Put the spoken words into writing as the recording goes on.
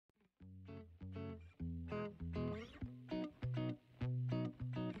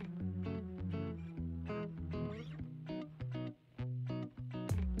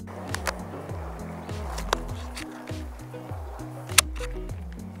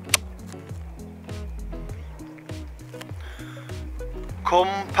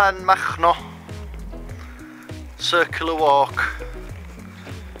Cwm Penmachno circular walk,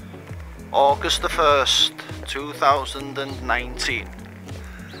 August the 1st 2019,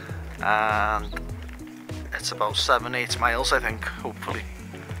 and it's about 7-8 miles I think, hopefully.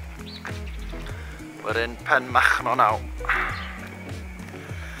 We're in Penmachno now.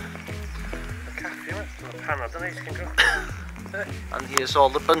 And here's all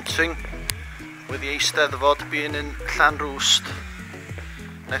the bunting, with the Eisteddfod being in Llanrwst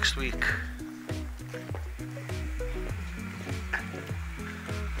next week.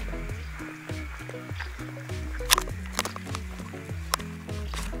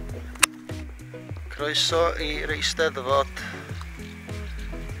 Croeso i'r Eisteddfod.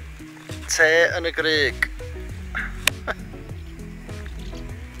 Te yn y grug.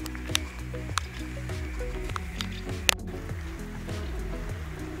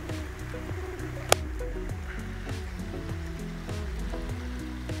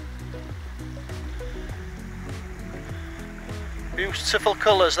 Beautiful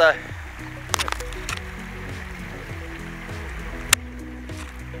colours there.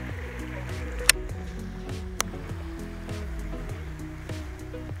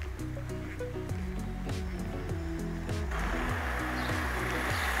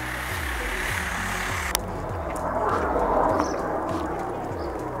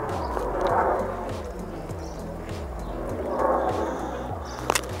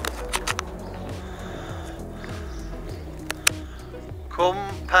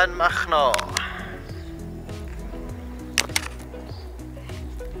 Cwm Penmachno.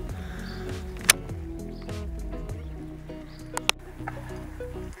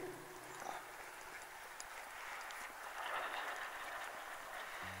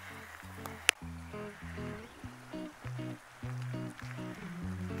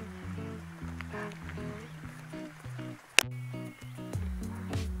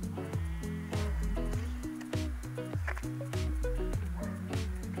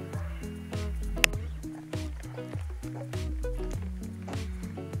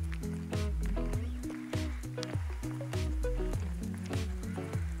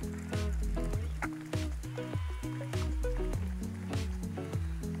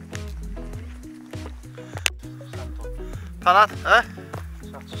 Panad, eh?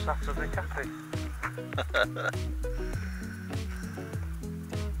 Saturday cafe.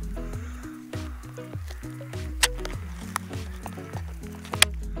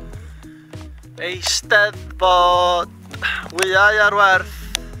 Eisteddfod, wyau ar werth.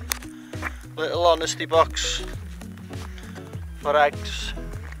 Little honesty box for eggs.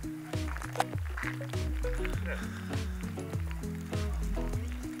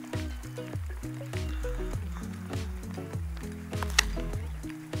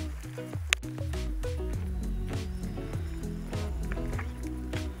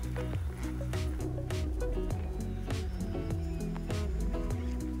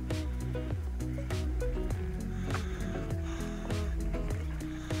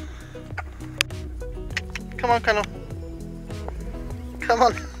 Come on, Cano. Come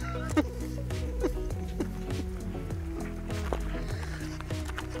on.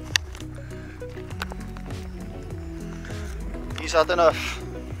 He's had enough.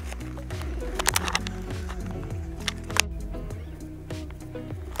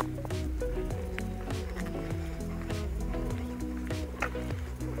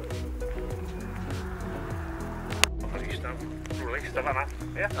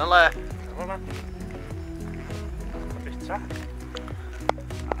 Yn le.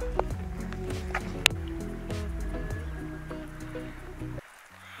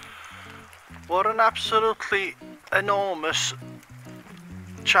 What an absolutely enormous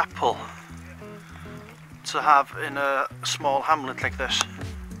chapel to have in a small hamlet like this.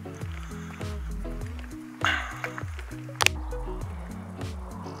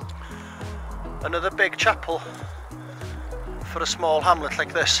 Another big chapel for a small hamlet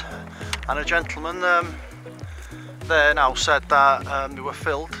like this, and a gentleman there now said that they were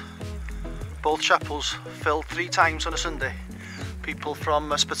filled, both chapels filled 3 times on a Sunday. People from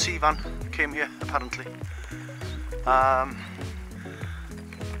Cwm came here apparently, and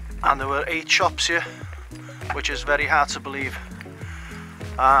there were 8 shops here, which is very hard to believe,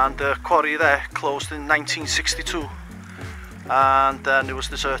 and the quarry there closed in 1962 and then it was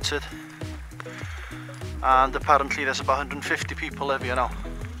deserted, and apparently there's about 150 people live here now.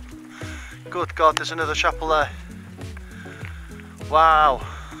 Good God, there's another chapel there. Wow.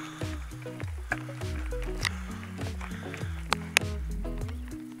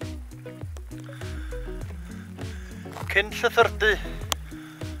 Cynllythyrdu,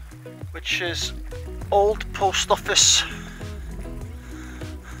 which is old post office.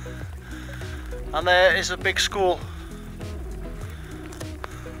 and there is a big school.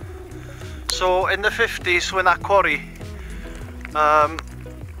 So in the 50s, when that quarry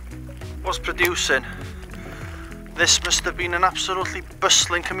was producing, this must have been an absolutely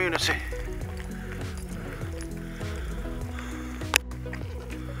bustling community.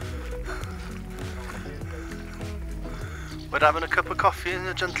 We're having a cup of coffee in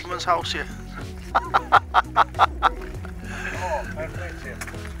the gentleman's house here.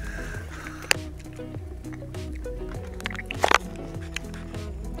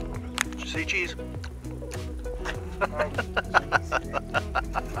 Did you see cheese?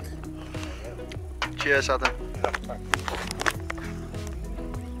 Cheers, Adam.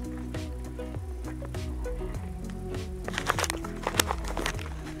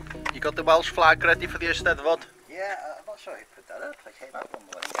 You got the Welsh flag ready for the Eisteddfod? Yeah, I'm not sure who put that up. I came up one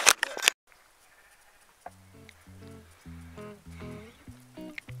morning.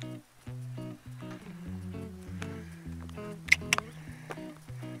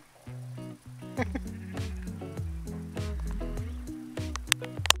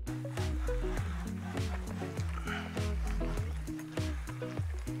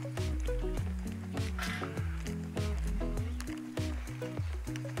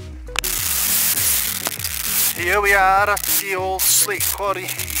 Here we are at the old slate quarry.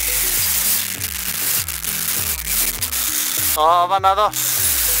 Oh, fan'na ddo.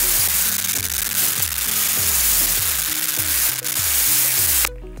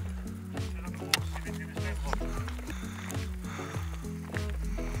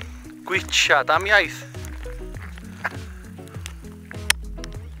 Gwytsiad am iaith.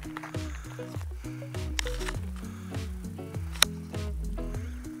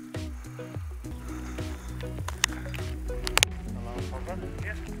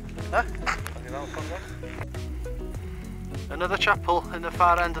 Huh? Another chapel in the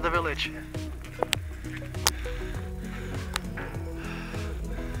far end of the village.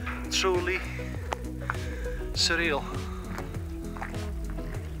 Truly surreal.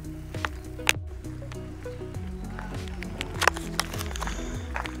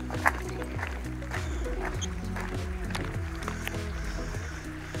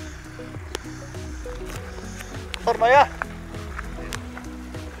 Forma ya.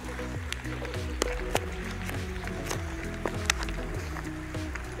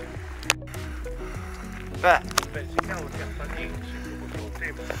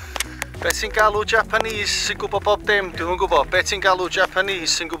 Be sy'n galw Japanese sy'n gwybod bob dim? Dwi'n gwybod. Be sy'n galw Japanese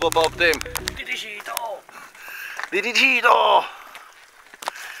sy'n gwybod bob dim? Didishido! Didishido!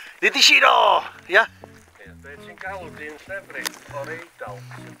 Didishido! Ia? Be ti'n galw dyn llefrith o'r Eidal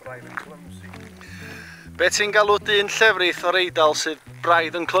sy'n braidd yn clumsy? Be ti'n galw dyn llefrith o'r Eidal sy'n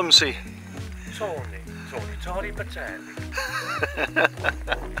braidd yn clumsy? Tori Batelli.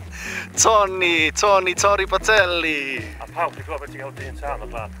 Tony Tori Batelli. A pawb ti'n gwybod beth ti'n gael dyn tan o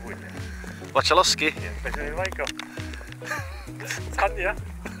blat fwy? Wachalowski. Ie, beth yw'n ei laigo? Tanya.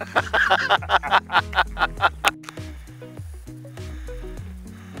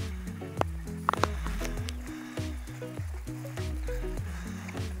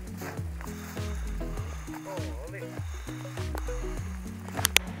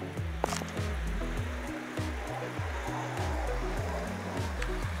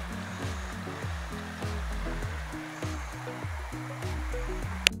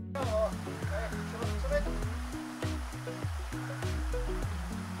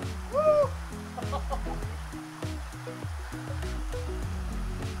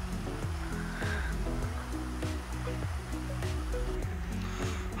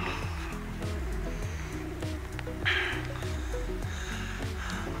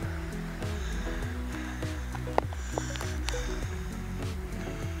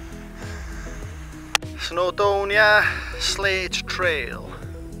 Snowdonia Slate Trail.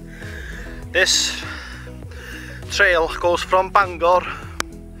 This trail goes from Bangor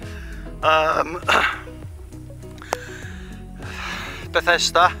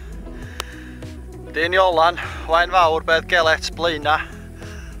Bethesda, Deiniolan, Waun Fawr, Bedd Gelet, Blaena,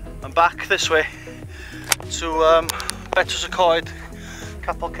 and back this way to Betws y Coed,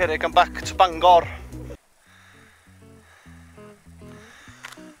 Capel Cerrig, and back to Bangor.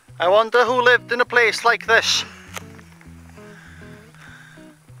 I wonder who lived in a place like this.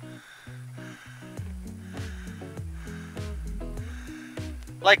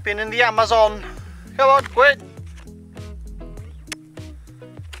 Like being in the Amazon. Come on, Gwyn.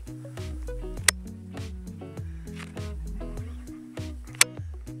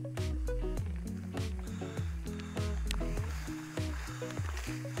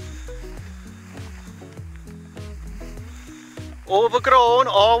 Overgrown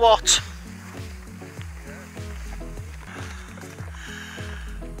or what?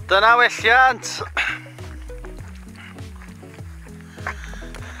 Dyna welliant.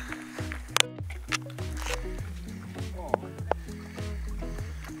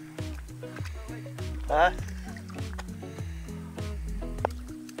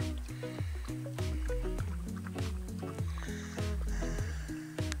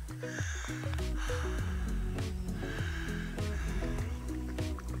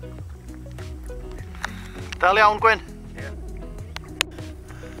 Del iawn, Gwyn? Ie.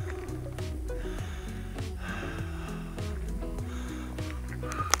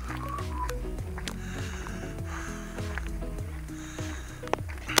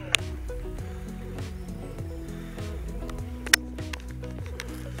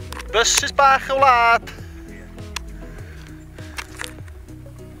 Bysys bach y wlad.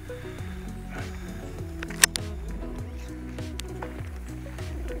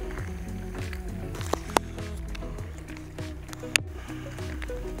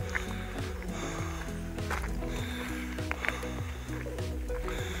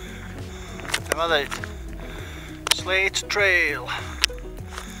 Dyma ddeud, Slate Trail.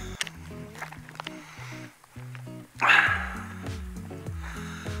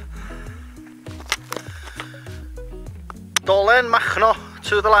 Penmachno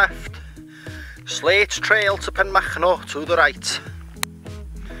to the left, Slate Trail to Penmachno to the right.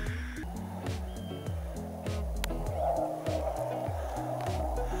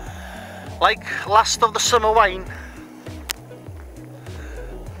 Like last of the summer wine,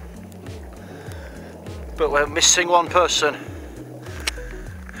 but we're missing one person.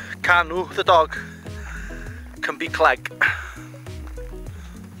 Canu, the dog, can be Clegg.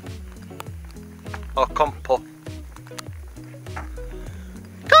 Or Compo.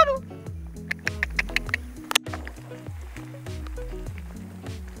 Canu!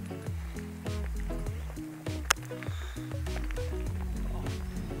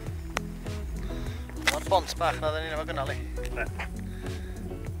 O'r bont bach na dda ni'n efo gynnal i. Ne.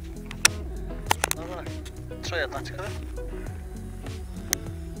 Na fyna, troiad na, ti'n cofio?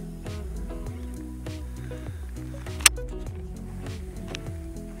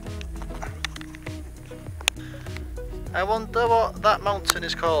 I wonder what that mountain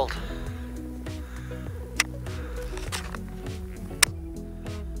is called.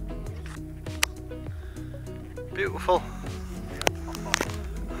 Beautiful.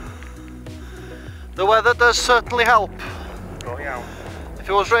 The weather does certainly help. Go iawn. If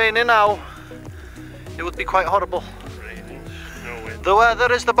it was raining now, it would be quite horrible. Raining, snowing. The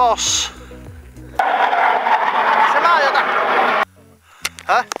weather is the boss.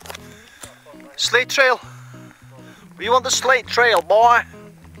 Huh? Slate Trail. We want the Slate Trail, boy.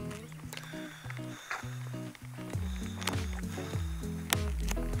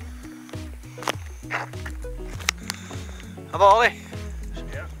 Have Ollie?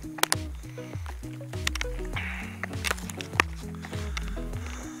 Yeah.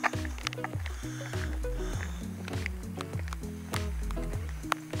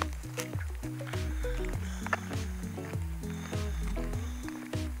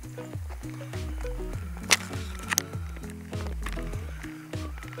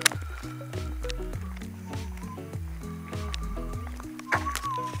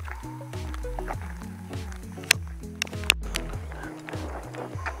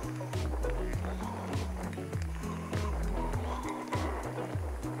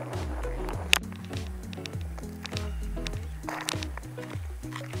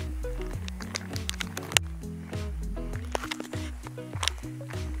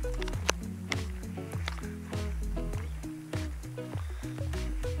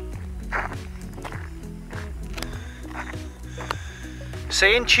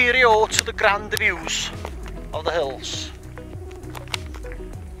 Saying cheerio to the grand views of the hills.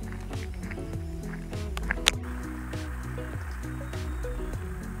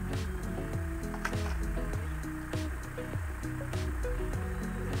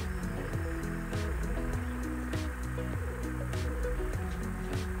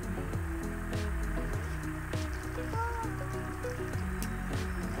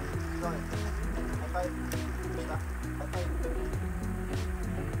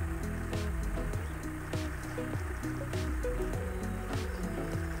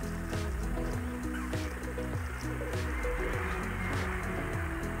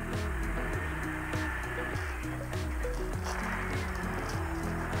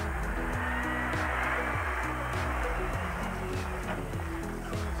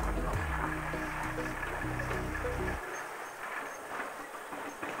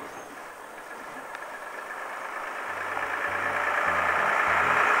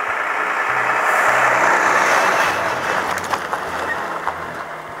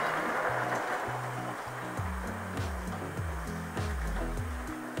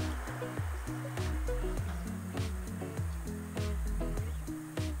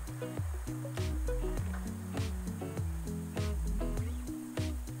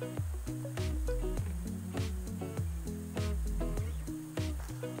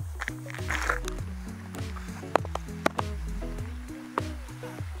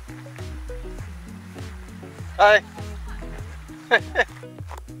 Hi.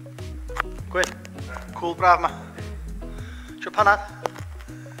 Gwyn, cŵl braf ma. Sio panad?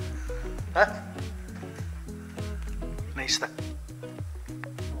 Neis da.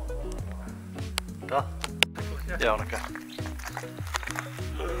 Do? Iawn, oce.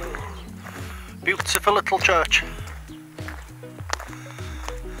 Beautiful little church.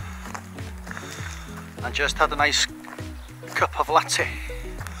 And just had a nice cup of latte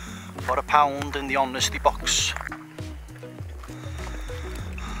for £1 in the honesty box.